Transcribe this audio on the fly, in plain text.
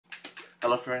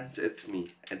Hello friends, it's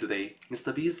me, and today,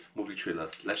 Mr. Beast movie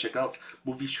trailers. Let's check out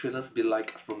movie trailers be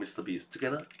like from Mr. Beast.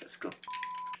 Together, let's go.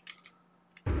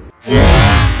 Okay.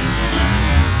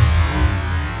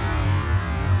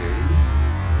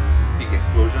 Big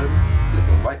explosion, black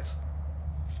and white.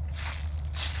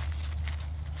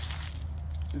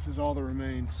 This is all that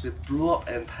remains. They blew up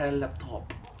an entire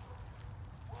laptop.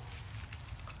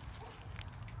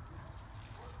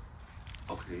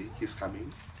 Okay, he's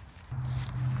coming.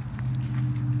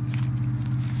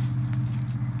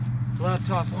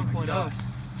 Laptop 1.0.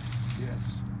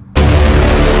 Yes.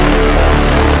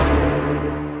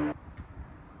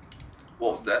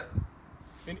 What was that?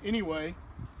 And anyway,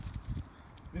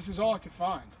 this is all I could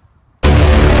find.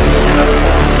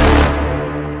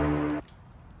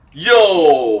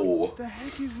 Yo! What the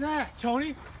heck is that?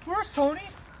 Tony? Where's Tony?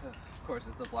 Of course,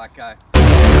 it's the black guy.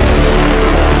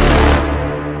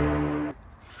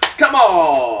 Come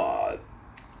on!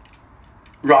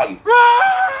 Run!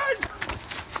 Run!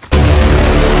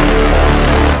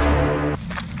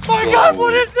 My God,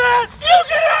 what is that? You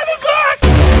can have it back!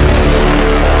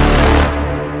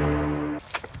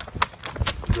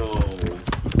 No.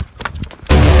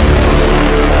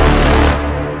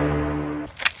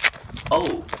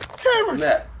 Oh. Cameron!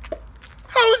 Snap.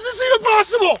 How is this even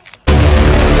possible?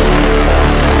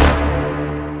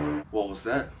 What was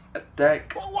that?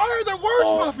 Attack. Well, why are there words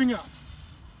popping up?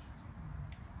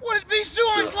 Would it be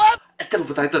Suarez left? Attack of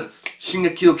the Titans.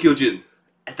 Shingeki no Kyojin.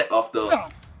 Attack of the...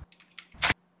 Stop.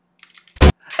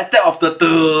 Attack of the...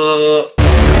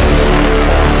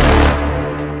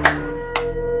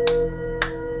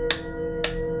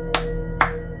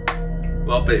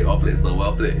 Well played, sir.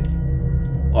 Well played.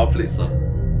 Well played, sir.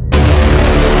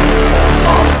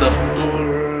 Of the...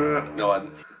 No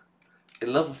one.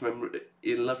 In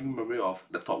loving memory of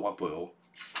Laptop 1.0.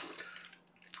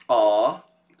 Aww.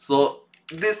 So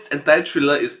this entire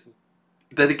thriller is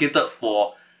dedicated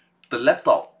for the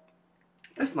laptop.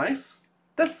 That's nice.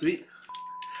 That's sweet.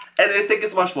 Anyways, thank you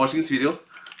so much for watching this video.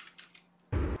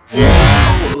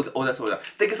 Oh, that's all.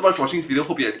 Thank you so much for watching this video.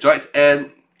 Hope you enjoyed,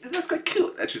 and that's quite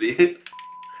cute actually.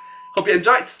 Hope you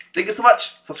enjoyed. Thank you so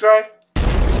much. Subscribe.